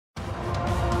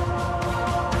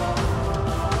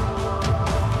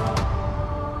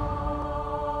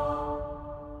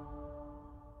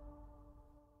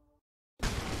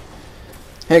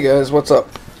Hey guys, what's up?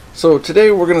 So today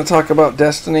we're going to talk about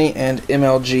Destiny and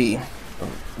MLG.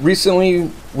 Recently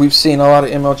we've seen a lot of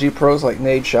MLG pros like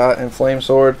Nadeshot and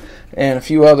Flamesword and a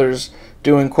few others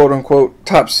doing quote-unquote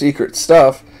top secret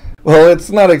stuff. Well, it's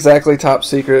not exactly top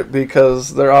secret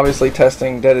because they're obviously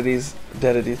testing Destiny's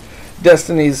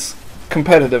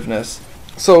competitiveness.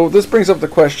 So this brings up the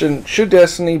question, should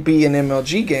Destiny be an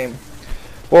MLG game?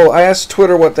 Well, I asked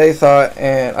Twitter what they thought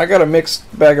and I got a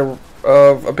mixed bag of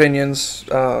opinions.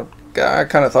 I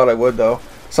kind of thought I would, though.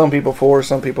 Some people for,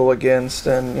 some people against,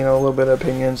 and a little bit of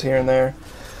opinions here and there.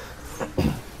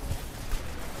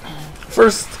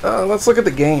 First, let's look at the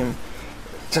game.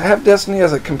 To have Destiny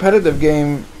as a competitive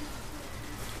game,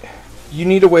 you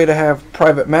need a way to have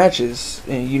private matches,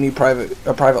 and you need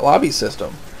a private lobby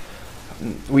system.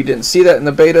 We didn't see that in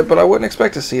the beta, but I wouldn't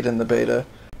expect to see it in the beta.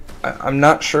 I'm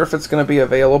not sure if it's going to be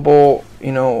available,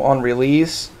 on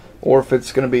release, or if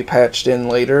it's going to be patched in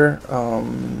later.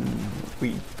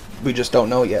 We just don't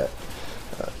know yet.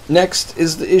 Next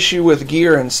is the issue with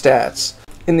gear and stats.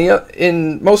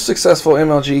 In most successful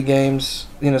MLG games,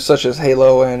 such as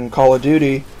Halo and Call of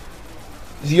Duty,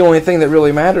 the only thing that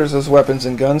really matters is weapons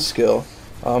and gun skill.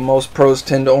 Most pros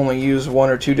tend to only use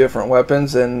one or two different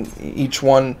weapons, and each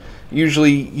one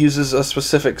usually uses a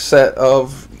specific set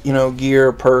of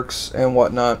gear, perks, and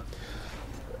whatnot.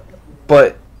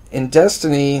 But in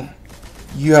Destiny,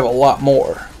 you have a lot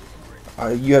more.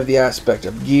 You have the aspect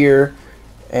of gear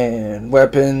and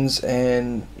weapons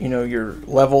and your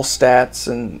level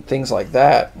stats and things like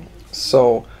that.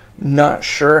 So not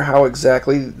sure how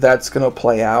exactly that's going to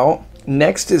play out.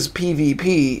 Next is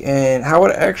PvP and how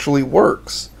it actually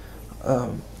works.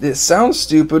 It sounds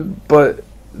stupid, but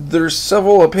there's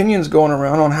several opinions going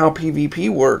around on how PvP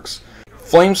works.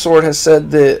 Flamesword has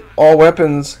said that all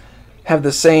weapons have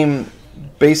the same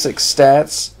basic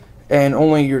stats and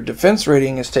only your defense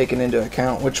rating is taken into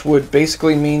account, which would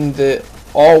basically mean that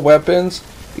all weapons,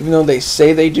 even though they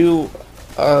say they do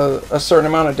a certain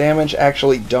amount of damage,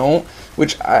 actually don't,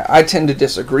 which I tend to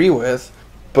disagree with.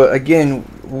 But again,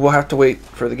 we'll have to wait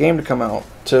for the game to come out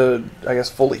to, I guess,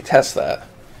 fully test that.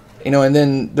 And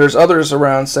then there's others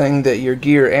around saying that your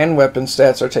gear and weapon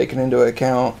stats are taken into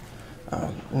account.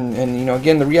 And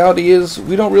again, the reality is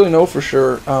we don't really know for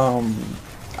sure.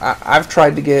 I've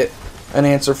tried to get an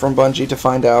answer from Bungie to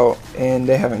find out, and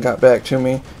they haven't got back to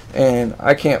me. And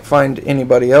I can't find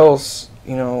anybody else.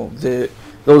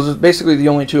 Those are basically the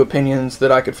only two opinions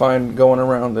that I could find going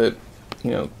around that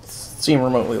seem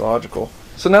remotely logical.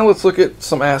 So now let's look at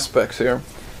some aspects here.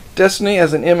 Destiny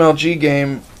as an MLG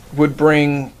game would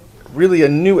bring really a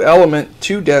new element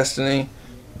to Destiny.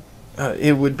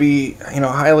 It would be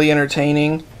highly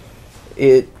entertaining.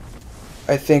 It,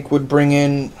 I think, would bring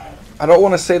in, I don't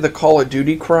want to say the Call of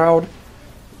Duty crowd,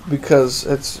 because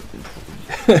it's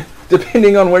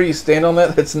depending on where you stand on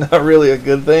that, that's not really a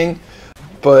good thing.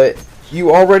 But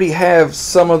you already have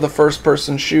some of the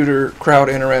first-person shooter crowd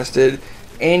interested,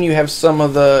 and you have some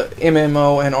of the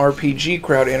MMO and RPG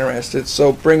crowd interested.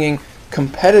 So bringing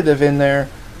competitive in there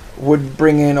would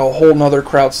bring in a whole nother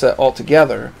crowd set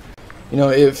altogether.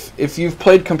 If you've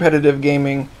played competitive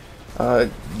gaming,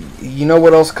 you know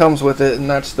what else comes with it, and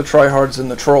that's the tryhards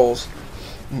and the trolls.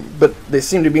 But they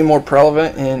seem to be more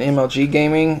prevalent in MLG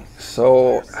gaming,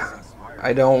 so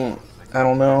I don't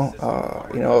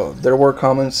know. There were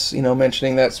comments,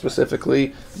 mentioning that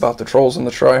specifically about the trolls and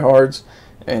the tryhards,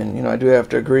 and I do have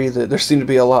to agree that there seem to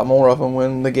be a lot more of them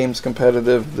when the game's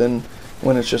competitive than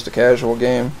when it's just a casual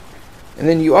game. And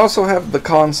then you also have the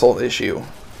console issue.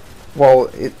 Well,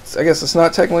 I guess it's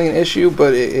not technically an issue,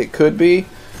 but it could be.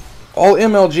 All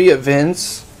MLG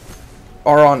events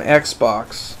are on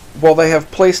Xbox. While they have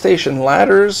PlayStation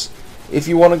ladders, if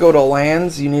you want to go to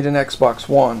LANs, you need an Xbox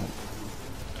One.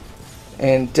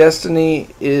 And Destiny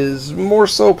is more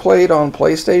so played on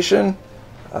PlayStation.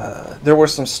 There were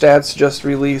some stats just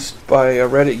released by a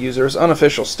Reddit user,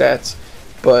 unofficial stats,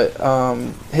 but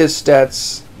his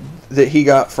stats that he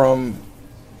got from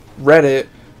Reddit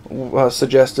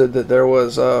suggested that there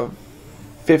was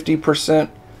 50%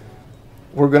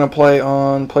 were going to play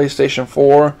on PlayStation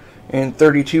 4 and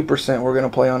 32% were going to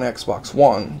play on Xbox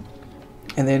One,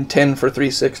 and then 10 for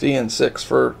 360 and 6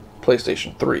 for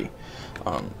PlayStation 3.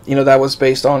 That was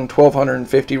based on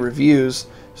 1,250 reviews,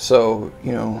 so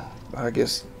I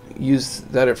guess use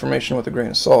that information with a grain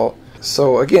of salt.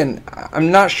 So again,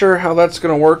 I'm not sure how that's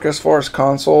going to work as far as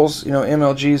consoles.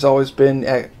 MLG's always been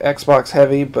Xbox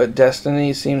heavy, but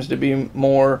Destiny seems to be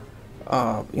more,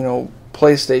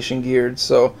 PlayStation geared.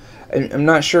 So I'm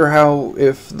not sure how,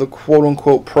 if the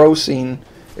quote-unquote pro scene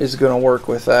is going to work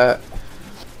with that.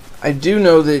 I do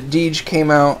know that Deej came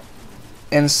out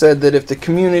and said that if the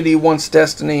community wants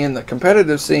Destiny in the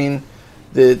competitive scene,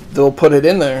 that they'll put it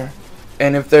in there.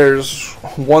 And if there's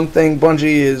one thing Bungie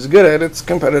is good at, it's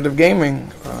competitive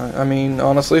gaming. I mean,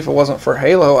 honestly, if it wasn't for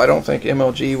Halo, I don't think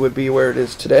MLG would be where it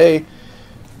is today.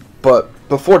 But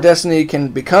before Destiny can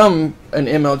become an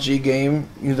MLG game,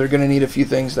 they're going to need a few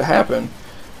things to happen.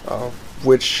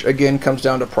 Which, again, comes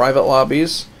down to private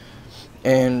lobbies.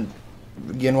 And,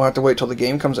 again, we'll have to wait till the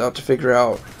game comes out to figure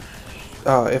out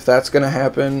if that's going to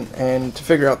happen. And to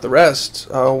figure out the rest,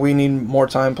 we need more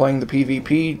time playing the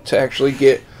PvP to actually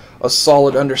get a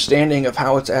solid understanding of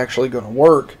how it's actually going to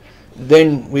work.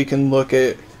 Then we can look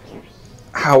at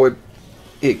how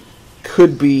it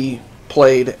could be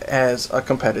played as a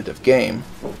competitive game.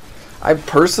 I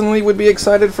personally would be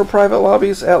excited for private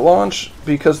lobbies at launch,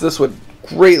 because this would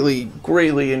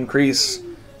greatly increase,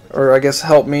 or I guess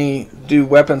help me do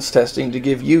weapons testing to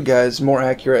give you guys more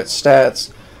accurate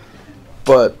stats.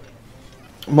 But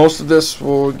most of this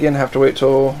will again have to wait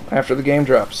till after the game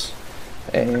drops.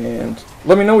 And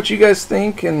let me know what you guys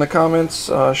think in the comments.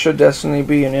 Should Destiny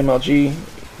be an MLG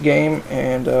game?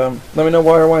 And let me know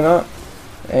why or why not.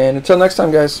 And until next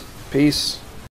time, guys, peace.